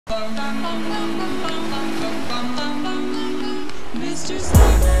Mr.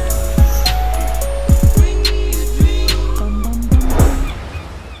 Sandman, bring me a dream.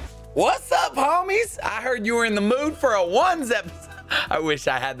 What's up, homies? I heard you were in the mood for a ones episode. I wish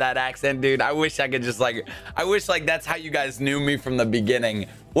I had that accent, dude. I wish I could just I wish that's how you guys knew me from the beginning.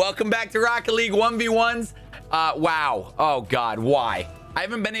 Welcome back to Rocket League 1v1s. Wow. Oh God, why? I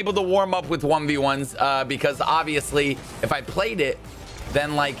haven't been able to warm up with 1v1s because obviously if I played it,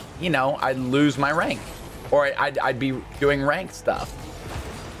 then I'd lose my rank or I'd be doing rank stuff.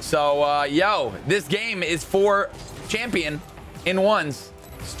 So yo, this game is for champion in ones,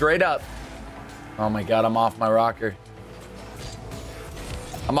 straight up. Oh my God, I'm off my rocker.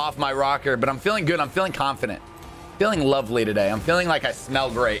 I'm off my rocker, but I'm feeling good. I'm feeling confident. Feeling lovely today. I'm feeling like I smell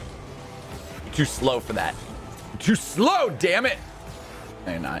great. You're too slow for that. You're too slow, damn it.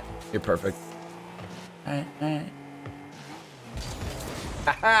 No, you're not. You're perfect. All right, all right.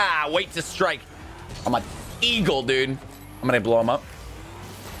 Haha, wait to strike. I'm an eagle, dude. I'm gonna blow him up.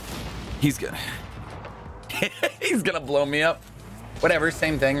 He's gonna he's gonna blow me up. Whatever,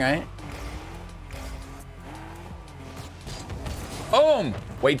 same thing, right? Boom!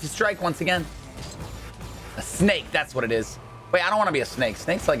 Wait to strike once again. A snake, that's what it is. Wait, I don't want to be a snake.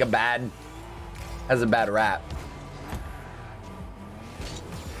 Snake's has a bad rap.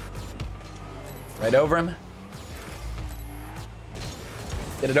 Right over him.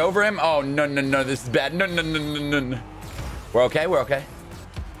 Get it over him. Oh, no, no, no, this is bad. No, no, no, no, no, no. We're okay, we're okay.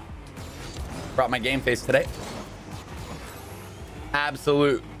 Brought my game face today.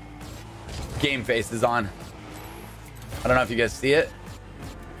 Absolute game face is on. I don't know if you guys see it,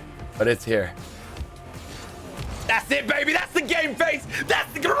 but it's here. That's it, baby. That's the game face.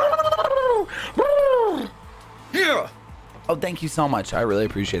 That's the... Yeah. Oh, thank you so much. I really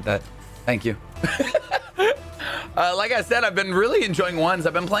appreciate that. Thank you. Like I said, I've been really enjoying ones.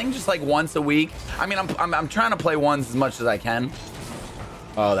 I've been playing just once a week. I mean, I'm trying to play ones as much as I can.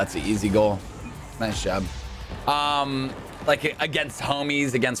 Oh, that's an easy goal. Nice job. Against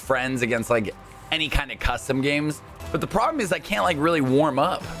homies, against friends, against any kind of custom games. But the problem is I can't really warm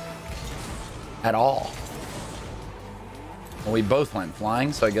up at all. Well, we both went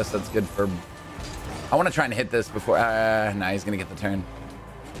flying, so I guess that's good for... I want to try and hit this before... nah, he's going to get the turn.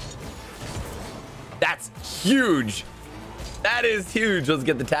 That's huge. That is huge. Let's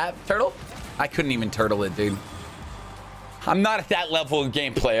get the tap. Turtle? I couldn't even turtle it, dude. I'm not at that level of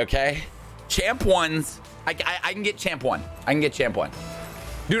gameplay, okay? Champ ones. I can get champ one. I can get champ one.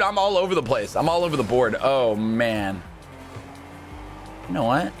 Dude, I'm all over the place. I'm all over the board. Oh, man. You know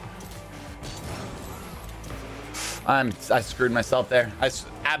what? I screwed myself there.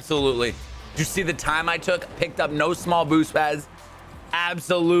 Absolutely. Did you see the time I took? Picked up no small boost pads.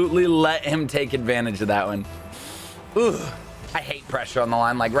 Absolutely let him take advantage of that one. Ugh. I hate pressure on the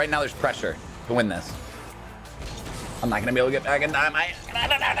line. Right now, there's pressure to win this. I'm not going to be able to get back in time.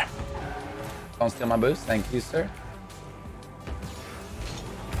 Don't steal my boost. Thank you, sir.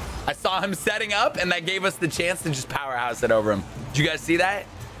 I saw him setting up, and that gave us the chance to just powerhouse it over him. Did you guys see that?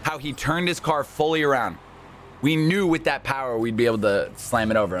 How he turned his car fully around. We knew with that power, we'd be able to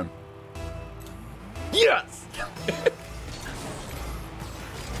slam it over him. Yes!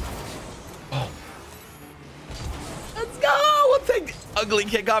 Oh. Let's go! We'll take ugly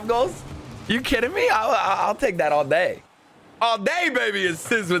kickoff goals. You kidding me? I'll take that all day. All day, baby, as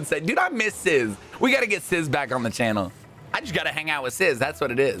Sizz would say. Dude, I miss Sizz. We got to get Sizz back on the channel. I just got to hang out with Sizz. That's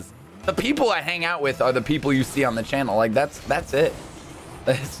what it is. The people I hang out with are the people you see on the channel. That's it.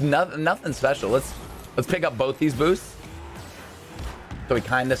 It's nothing special. Let's pick up both these boosts. So we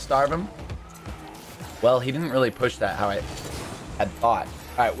kind of starve him. Well, he didn't really push that how I had thought.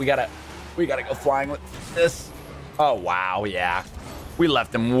 All right, we gotta go flying with this. Oh wow, yeah. We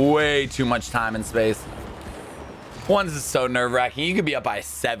left him way too much time and space. Ones is so nerve-wracking. You could be up by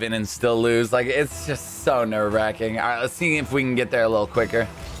 7 and still lose. It's just so nerve-wracking. All right, let's see if we can get there a little quicker.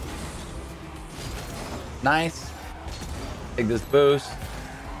 Nice. Take this boost.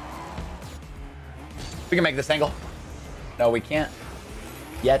 We can make this angle. No, we can't.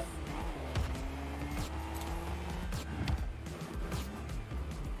 Yet.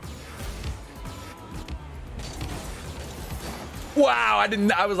 Wow,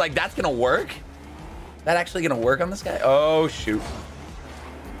 I was like, that's gonna work? That actually gonna work on this guy? Oh, shoot.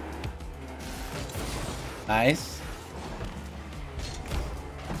 Nice.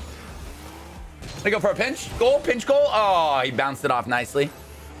 Gonna go for a pinch goal, pinch goal. Oh, he bounced it off nicely.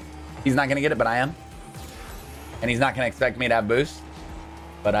 He's not gonna get it, but I am. And he's not gonna expect me to have boost,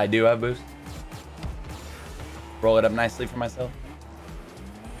 but I do have boost. Roll it up nicely for myself.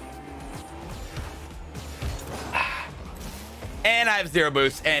 And I have 0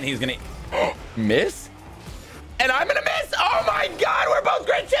 boost, and he's gonna miss. And I'm gonna miss. Oh my God, we're both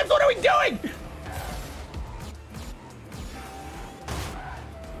great champs. What are we doing?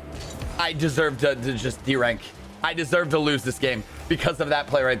 I deserve to just D-rank. I deserve to lose this game because of that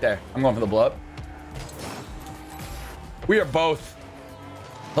play right there. I'm going for the blow up. We are both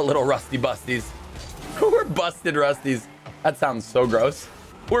a little rusty busties. We're busted rusties. That sounds so gross.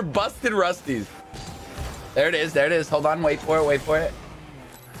 We're busted rusties. There it is. There it is. Hold on. Wait for it. Wait for it.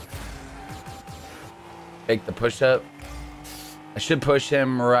 Take the push up. I should push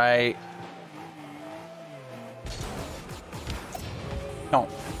him right.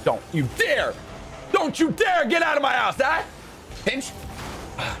 Don't you dare. Don't you dare get out of my house, huh? Pinch.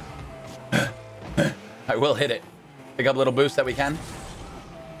 I will hit it. Pick up a little boost that we can.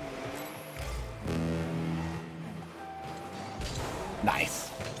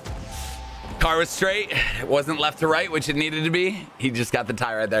 Nice. Car was straight. It wasn't left to right, which it needed to be. He just got the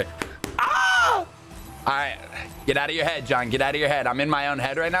tie right there. Ah! All right. Get out of your head, John. Get out of your head. I'm in my own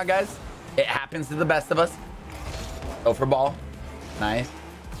head right now, guys. It happens to the best of us. Go for ball. Nice.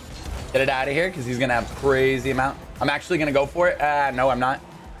 Get it out of here because he's going to have crazy amount. I'm actually going to go for it. No, I'm not.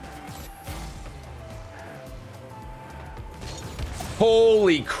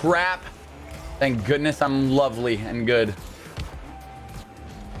 Holy crap. Thank goodness I'm lovely and good.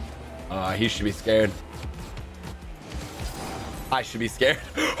 He should be scared. I should be scared.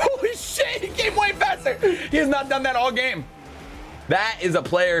 Holy shit, he came way faster. He has not done that all game. That is a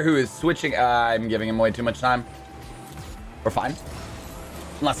player who is switching. I'm giving him way too much time. We're fine.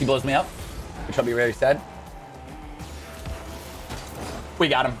 Unless he blows me up, which I'll be very sad. We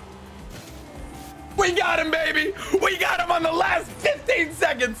got him. We got him, baby. We got him on the last 15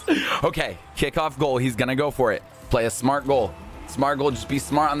 seconds. Okay, kickoff goal. He's going to go for it. Play a smart goal. Smart goal. Just be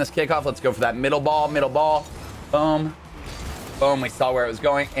smart on this kickoff. Let's go for that middle ball. Middle ball. Boom. Boom. We saw where it was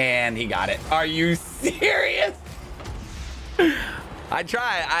going, and he got it. Are you serious? I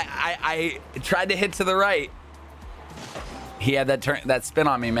tried. I tried to hit to the right. He had that spin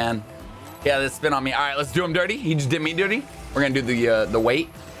on me, man. Yeah, that spin on me. All right, let's do him dirty. He just did me dirty. We're gonna do the weight.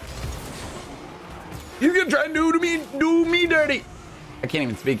 He's gonna try and do me dirty. I can't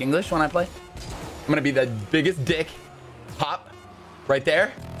even speak English when I play. I'm gonna be the biggest dick. Pop, right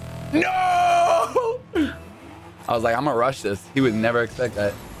there. No! I was like, I'm gonna rush this. He would never expect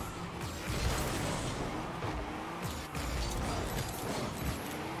that.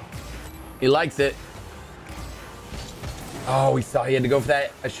 He likes it. Oh, we saw he had to go for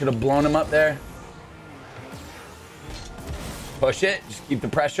that. I should have blown him up there. Push it. Just keep the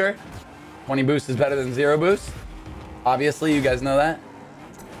pressure. 20 boost is better than 0 boost. Obviously, you guys know that.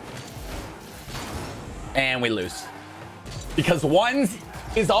 And we lose. Because ones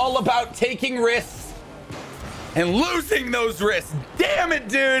is all about taking risks and losing those risks. Damn it,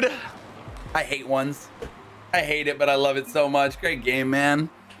 dude. I hate ones. I hate it, but I love it so much. Great game, man.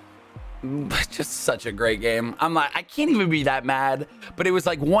 Just such a great game. I'm like, I can't even be that mad, but it was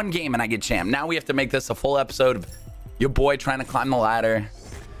like one game and I get champ. Now we have to make this a full episode of your boy trying to climb the ladder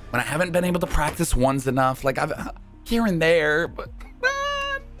when I haven't been able to practice ones enough. Like I've here and there, but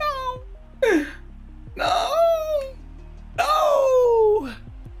no.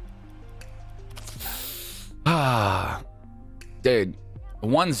 Dude,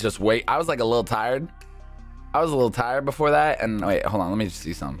 one's just wait. I was like a little tired. I was a little tired before that. And wait, hold on. Let me just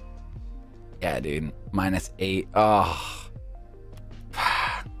see something. Yeah, dude. -8. Oh.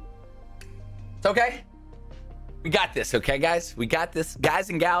 It's okay. We got this, okay, guys? We got this.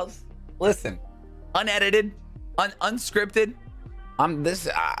 Guys and gals, listen. Unedited, unscripted.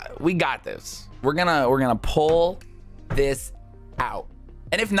 We got this. We're gonna pull this out.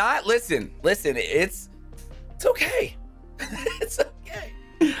 And if not, listen, it's okay. It's okay.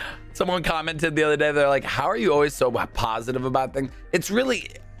 Someone commented the other day, they're like, how are you always so positive about things? It's really,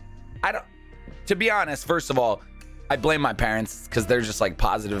 to be honest, first of all, I blame my parents because they're just like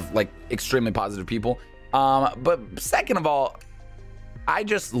positive, like extremely positive people. But second of all, I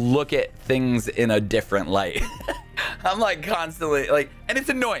just look at things in a different light. I'm like constantly like, and it's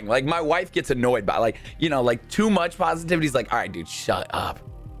annoying. Like my wife gets annoyed by like, you know, like too much positivity is like, all right, dude, shut up.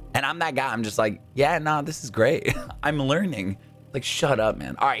 And I'm that guy. I'm just like, yeah, no, this is great. I'm learning. Like, shut up,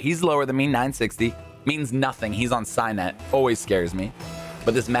 man. All right, he's lower than me. 960 means nothing. He's on Sandman. Always scares me.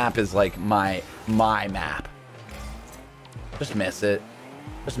 But this map is like my map. Just miss it.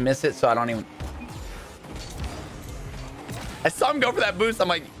 Just miss it so I don't even... I saw him go for that boost. I'm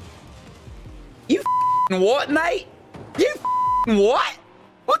like, you what, mate? You what?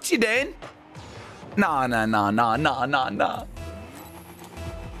 What you doing? Nah.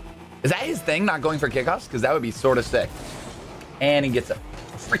 Is that his thing, not going for kickoffs? Because that would be sort of sick. And he gets a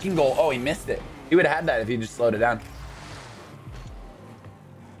freaking goal. Oh, he missed it. He would have had that if he just slowed it down.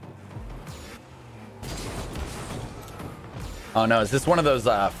 Oh no, is this one of those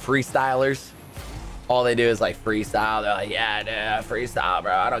freestylers? All they do is like freestyle. They're like, yeah, dude, freestyle,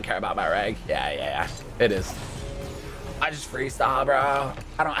 bro. I don't care about my rank. Yeah. It is. I just freestyle, bro.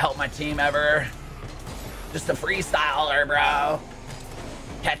 I don't help my team ever. Just a freestyler, bro.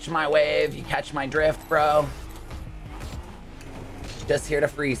 Catch my wave, you catch my drift, bro. Just here to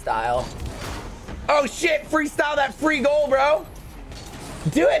freestyle. Oh shit, freestyle that free goal, bro.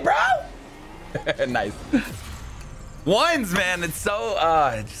 Do it, bro. Nice. Ones, man, it's so,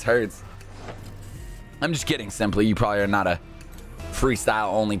 it just hurts. I'm just kidding, Simply. You probably are not a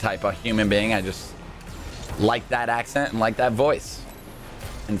freestyle only type of human being. I just like that accent and like that voice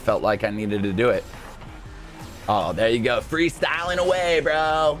and felt like I needed to do it. Oh, there you go. Freestyling away,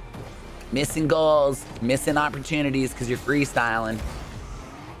 bro. Missing goals, missing opportunities because you're freestyling.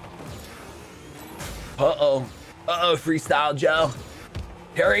 Uh-oh. Uh-oh, Freestyle Joe.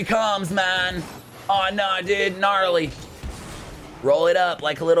 Here he comes, man. Oh, no, dude. Gnarly. Roll it up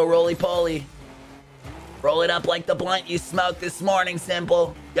like a little roly-poly. Roll it up like the blunt you smoked this morning,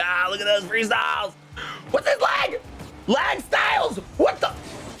 Simple. Yeah, look at those freestyles. What's this lag? Lag styles. What the?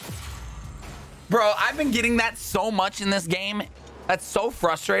 Bro, I've been getting that so much in this game. That's so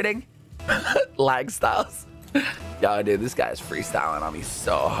frustrating. Lag styles. Yo, dude, this guy's freestyling on me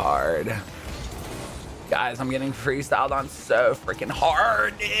so hard. Guys, I'm getting freestyled on so freaking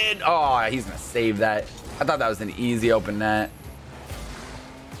hard, dude. Oh, he's gonna save that. I thought that was an easy open net.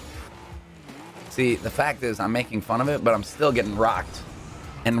 See, the fact is I'm making fun of it, but I'm still getting rocked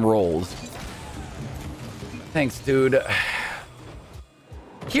and rolled. Thanks, dude.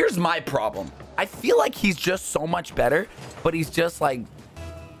 Here's my problem. I feel like he's just so much better, but he's just like,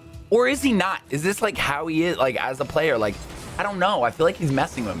 or is he not? Is this like how he is, like as a player? Like, I don't know. I feel like he's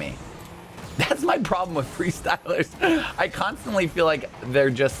messing with me. That's my problem with freestylers. I constantly feel like they're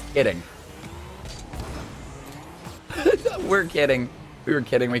just kidding. We're kidding. We were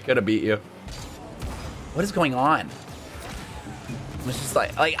kidding. We could have beat you. What is going on? It's just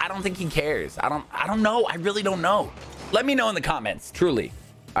like I don't think he cares. I don't know. I really don't know. Let me know in the comments, truly.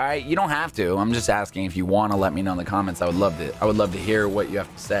 All right, you don't have to. I'm just asking if you want to let me know in the comments. I would love to hear what you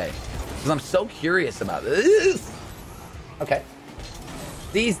have to say because I'm so curious about this. Okay.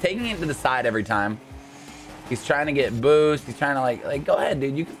 See, he's taking it to the side every time. He's trying to get boost. He's trying to like go ahead,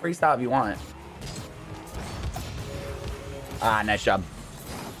 dude. You can freestyle if you want. Ah, nice job.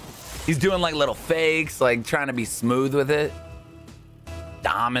 He's doing like little fakes, like trying to be smooth with it.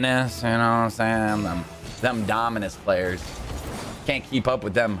 Dominus, you know what I'm saying? Them Dominus players. Can't keep up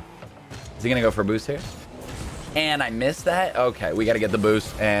with them. Is he gonna go for a boost here? And I missed that? Okay, we gotta get the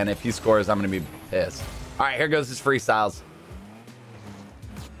boost. And if he scores, I'm gonna be pissed. All right, here goes his freestyles.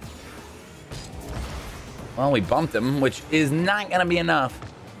 Well, we bumped him, which is not gonna be enough.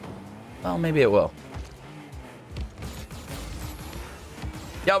 Well, maybe it will.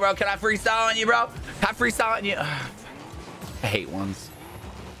 Yo, bro, can I freestyle on you, bro? Can I freestyle on you? I hate ones.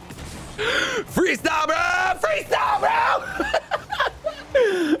 Freestyle, bro! Freestyle, bro!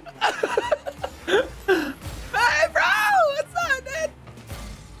 Hey, bro! What's up, dude?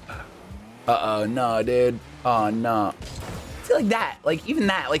 Uh-oh, no, dude. Oh, no. See, like that. Like, even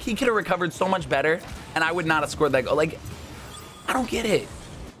that. Like, he could have recovered so much better, and I would not have scored that goal. Like, I don't get it.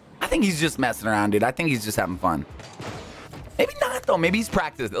 I think he's just messing around, dude. I think he's just having fun. Maybe not, though. Maybe he's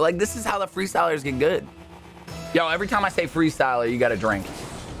practiced. Like, this is how the freestylers get good. Yo, every time I say freestyler, you got to drink.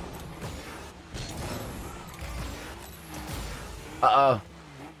 Uh-oh.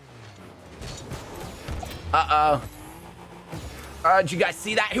 Uh-oh. Did you guys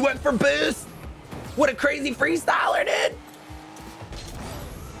see that? He went for boost. What a crazy freestyler, dude.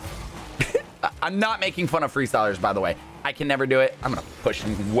 I'm not making fun of freestylers, by the way. I can never do it. I'm going to push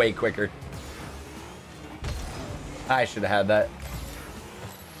him way quicker. I should have had that.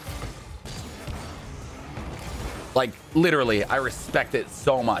 Like, literally, I respect it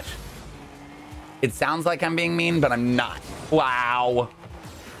so much. It sounds like I'm being mean, but I'm not. Wow.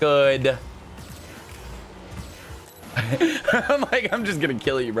 Good. I'm like, I'm just gonna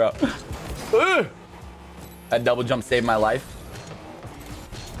kill you, bro. That double jump saved my life.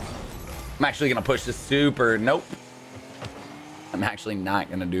 I'm actually gonna push this super. Nope. I'm actually not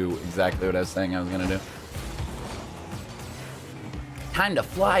gonna do exactly what I was saying I was gonna do. Time to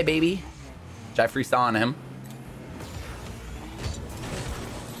fly, baby. Should I freestyle on him?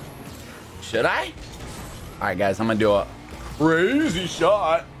 Should I? All right, guys, I'm gonna do a crazy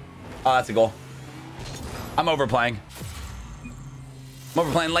shot. Oh, that's a goal. I'm overplaying. I'm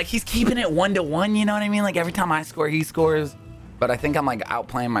overplaying. Like, he's keeping it 1-to-1, you know what I mean? Like, every time I score, he scores. but I think I'm like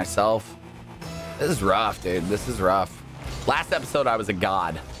outplaying myself. This is rough, dude. This is rough. Last episode, I was a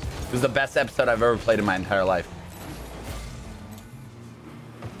god. It was the best episode I've ever played in my entire life.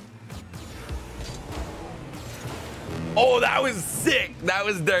 Oh, that was sick. That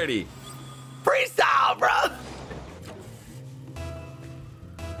was dirty. Freestyle, bro.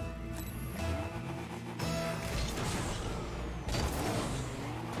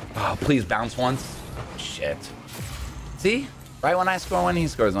 Oh, please bounce once. Shit. See? Right when I score one, he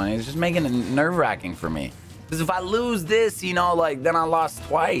scores one. He's just making it nerve-wracking for me. Because if I lose this, you know, like, then I lost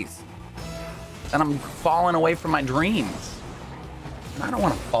twice. Then I'm falling away from my dreams. And I don't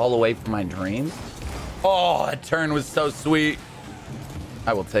want to fall away from my dreams. Oh, that turn was so sweet.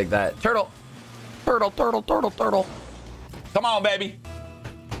 I will take that. Turtle. Turtle, turtle, turtle, turtle. Come on, baby.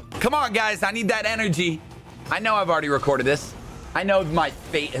 Come on, guys. I need that energy. I know I've already recorded this. I know my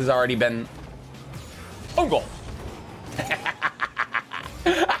fate has already been... Oh, goal.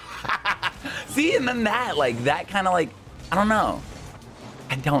 See, and then that, like, that kind of like, I don't know.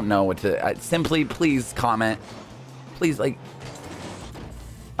 I don't know what to, simply, please comment. Please, like,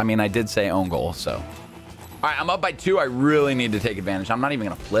 I mean, I did say own goal, so. All right, I'm up by 2. I really need to take advantage. I'm not even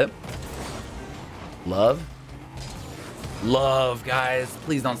going to flip. Love. Love, guys.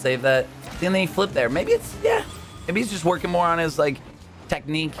 Please don't save that. And then he flipped there. Maybe it's, yeah. Maybe he's just working more on his, like,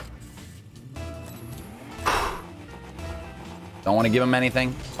 technique. Don't want to give him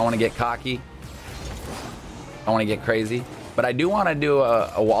anything. I want to get cocky. I want to get crazy. But I do want to do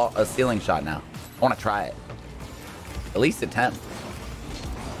a ceiling shot now. I want to try it. At least attempt.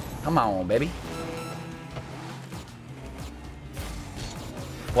 Come on, baby.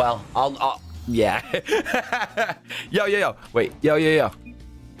 Well, I'll yeah. Yo, yo, yo. Wait, yo, yo, yo.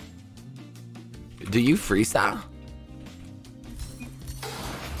 Do you freestyle?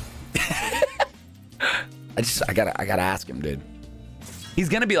 I gotta ask him, dude. He's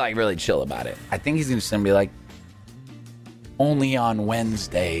gonna be like really chill about it. I think he's just gonna be like, only on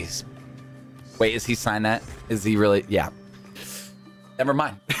Wednesdays. Wait, is he signed that? Is he really? Yeah. Never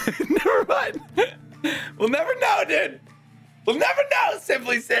mind. Never mind. We'll never know, dude. We'll never know,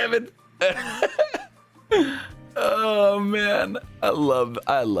 Simply Salmon. Oh man, I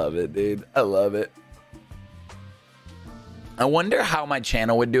love it, dude. I love it. I wonder how my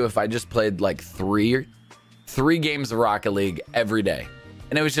channel would do if I just played like three games of Rocket League every day.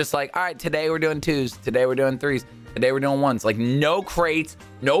 And it was just like, all right, today we're doing 2s, today we're doing 3s, today we're doing 1s. Like no crates,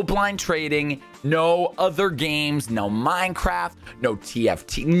 no blind trading, no other games, no Minecraft, no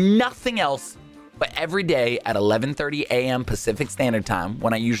TFT, nothing else. But every day at 11:30 a.m. Pacific Standard Time,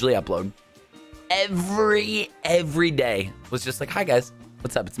 when I usually upload, every day was just like, hi guys,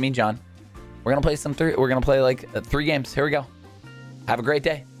 what's up? It's me, John. We're gonna play like 3 games. Here we go. Have a great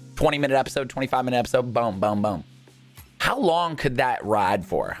day. 20-minute episode, 25-minute episode, boom, boom, boom. How long could that ride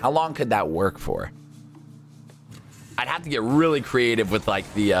for? How long could that work for? I'd have to get really creative with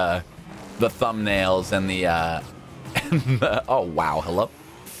like the thumbnails and the oh wow, hello.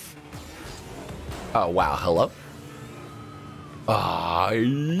 Oh wow, hello.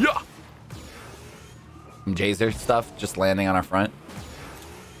 Yeah. Some Jazer stuff just landing on our front.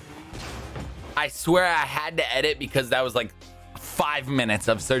 I swear I had to edit because that was like 5 minutes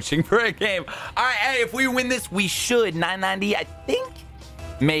of searching for a game. All right, hey, if we win this, we should 990. I think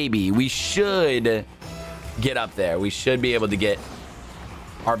maybe we should get up there. We should be able to get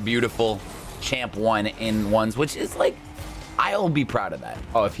our beautiful champ 1 in 1s, which is like, I'll be proud of that.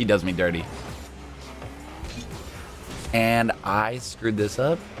 Oh, if he does me dirty. And I screwed this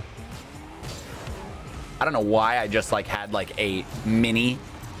up. I don't know why I just like had like a mini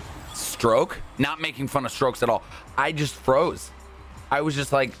stroke. Not making fun of strokes at all. I just froze. I was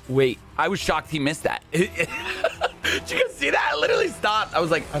just like, wait. I was shocked he missed that. Did you guys see that? I literally stopped. I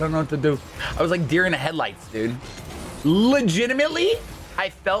was like, I don't know what to do. I was like deer in the headlights, dude. Legitimately, I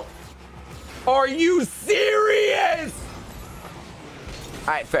felt. Are you serious?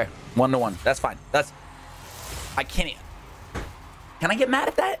 All right, fair. 1-1. That's fine. That's. I can't. Can I get mad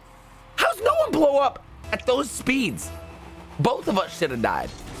at that? How's no one blow up at those speeds? Both of us should have died.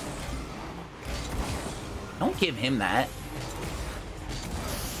 Don't give him that.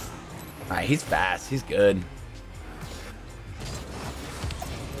 All right, he's fast. He's good.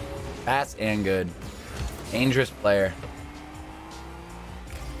 Fast and good. Dangerous player.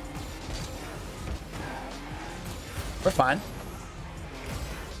 We're fine.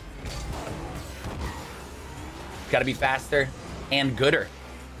 Got to be faster and gooder.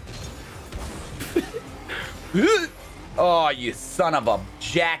 Oh, you son of a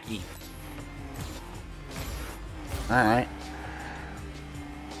Jackie. All right.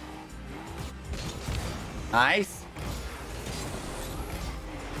 Nice.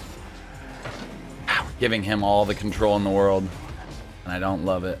 giving him all the control in the world, and I don't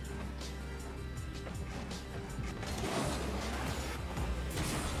love it.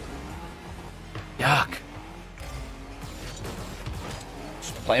 Yuck.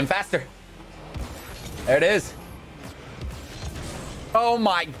 Just play him faster. There it is. Oh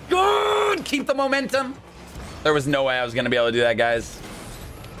my God. Keep the momentum. There was no way I was going to be able to do that, guys.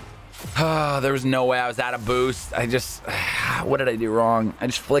 There was no way I was out of boost. What did I do wrong? I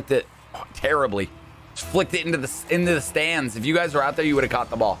just flicked it terribly. Just flicked it into the stands. If you guys were out there, you would have caught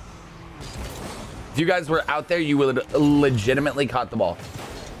the ball. If you guys were out there, you would have legitimately caught the ball.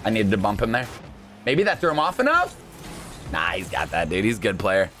 I needed to bump him there. Maybe that threw him off enough? Nah, he's got that, dude. He's a good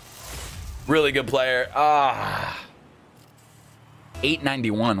player. Really good player.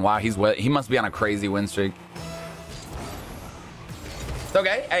 891. Wow, he must be on a crazy win streak. It's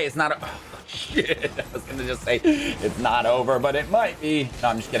okay. Hey, it's not. Oh, shit. I was gonna just say it's not over, but it might be. No,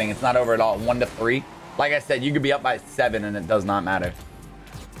 I'm just kidding. It's not over at all. 1-3. Like I said, you could be up by 7, and it does not matter.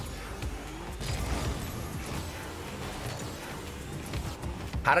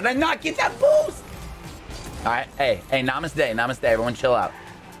 How did I not get that boost? All right. Hey, namaste, namaste. Everyone, chill out.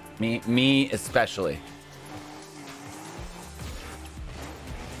 Me especially.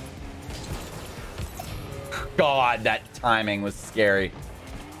 God, that timing was scary.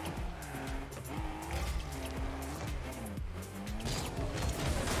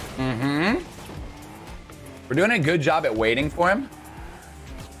 We're doing a good job at waiting for him.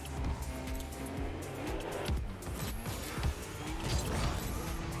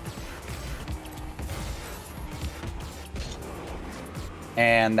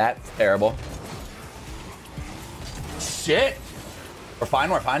 And that's terrible. Shit. We're fine,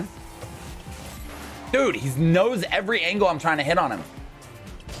 we're fine. Dude, he knows every angle I'm trying to hit on him.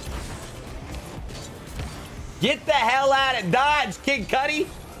 Get the hell out of Dodge, Kid Cudi.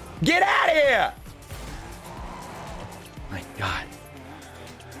 Get out of here. My God.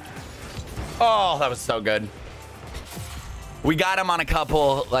 Oh, that was so good. We got him on a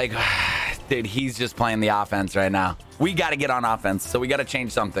couple, like, dude, he's just playing the offense right now. We got to get on offense, so we got to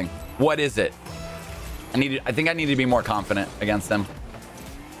change something. What is it? I think I need to be more confident against them.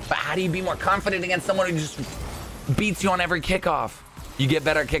 But how do you be more confident against someone who just beats you on every kickoff? You get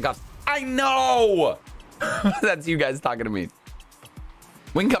better at kickoffs. I know. That's you guys talking to me.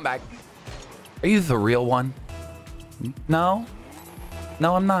 We can come back. Are you the real one? No.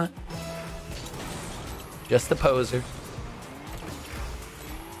 No, I'm not. Just the poser.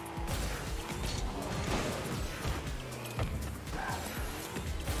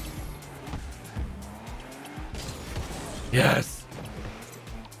 Yes.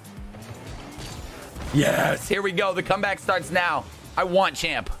 Yes. Here we go. The comeback starts now. I want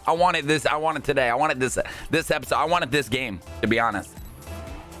champ. I wanted this. I want it today. I wanted this episode. I wanted this game, to be honest.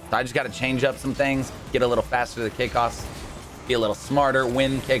 So I just got to change up some things, get a little faster the kickoffs, be a little smarter,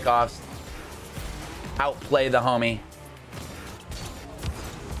 win kickoffs, outplay the homie.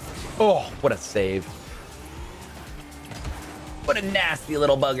 Oh, what a save. What a nasty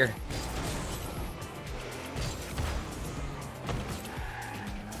little bugger.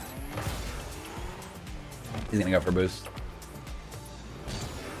 He's gonna go for boost.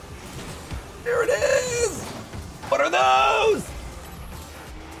 There it is! What are those?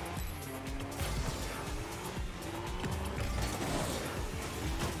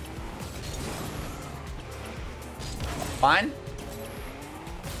 Fine.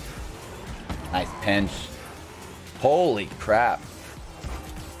 Nice pinch. Holy crap.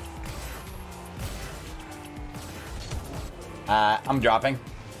 I'm dropping.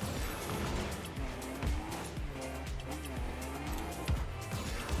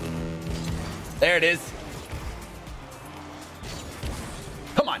 There it is.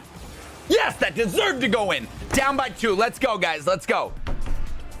 Come on. Yes, that deserved to go in. Down by 2. Let's go, guys. Let's go.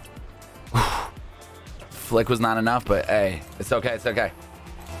 Flick was not enough, but hey, it's okay. It's okay.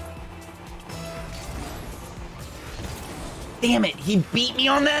 Damn it. He beat me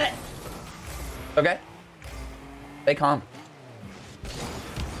on that. Okay. Stay calm.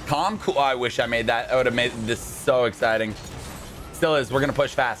 Calm? Cool. Oh, I wish I made that. I would have made this so exciting. Still is. We're going to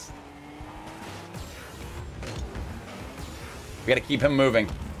push fast. We got to keep him moving.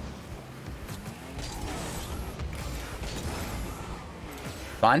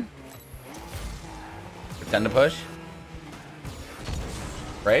 Fine. Pretend to push.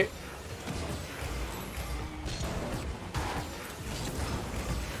 Right?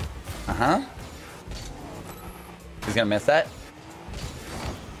 Uh-huh. He's going to miss that.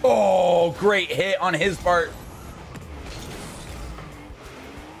 Oh, great hit on his part.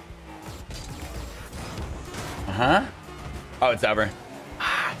 Uh-huh. Oh, it's over.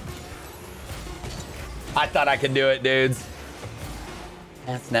 I thought I could do it, dudes.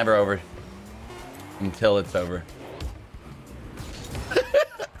 That's never over. Until it's over.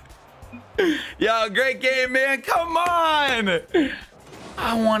 Yo, great game, man. Come on.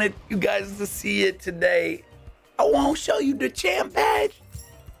 I wanted you guys to see it today. I won't show you the champ badge.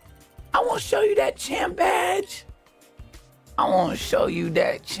 I won't show you that champ badge. I want to show you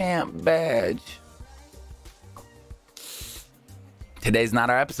that champ badge. Today's not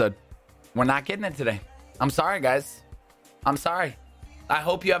our episode. We're not getting it today. I'm sorry, guys. I'm sorry. I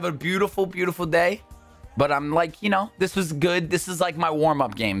hope you have a beautiful, beautiful day. But I'm like, you know, this was good. This is like my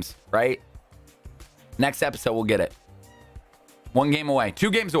warm-up games, right? Next episode, we'll get it. 1 game away.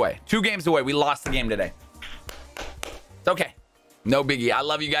 2 games away. 2 games away. We lost the game today. It's okay. No biggie. I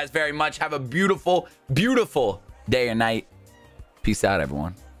love you guys very much. Have a beautiful, beautiful day or night. Peace out,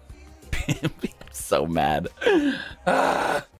 everyone. I'm so mad.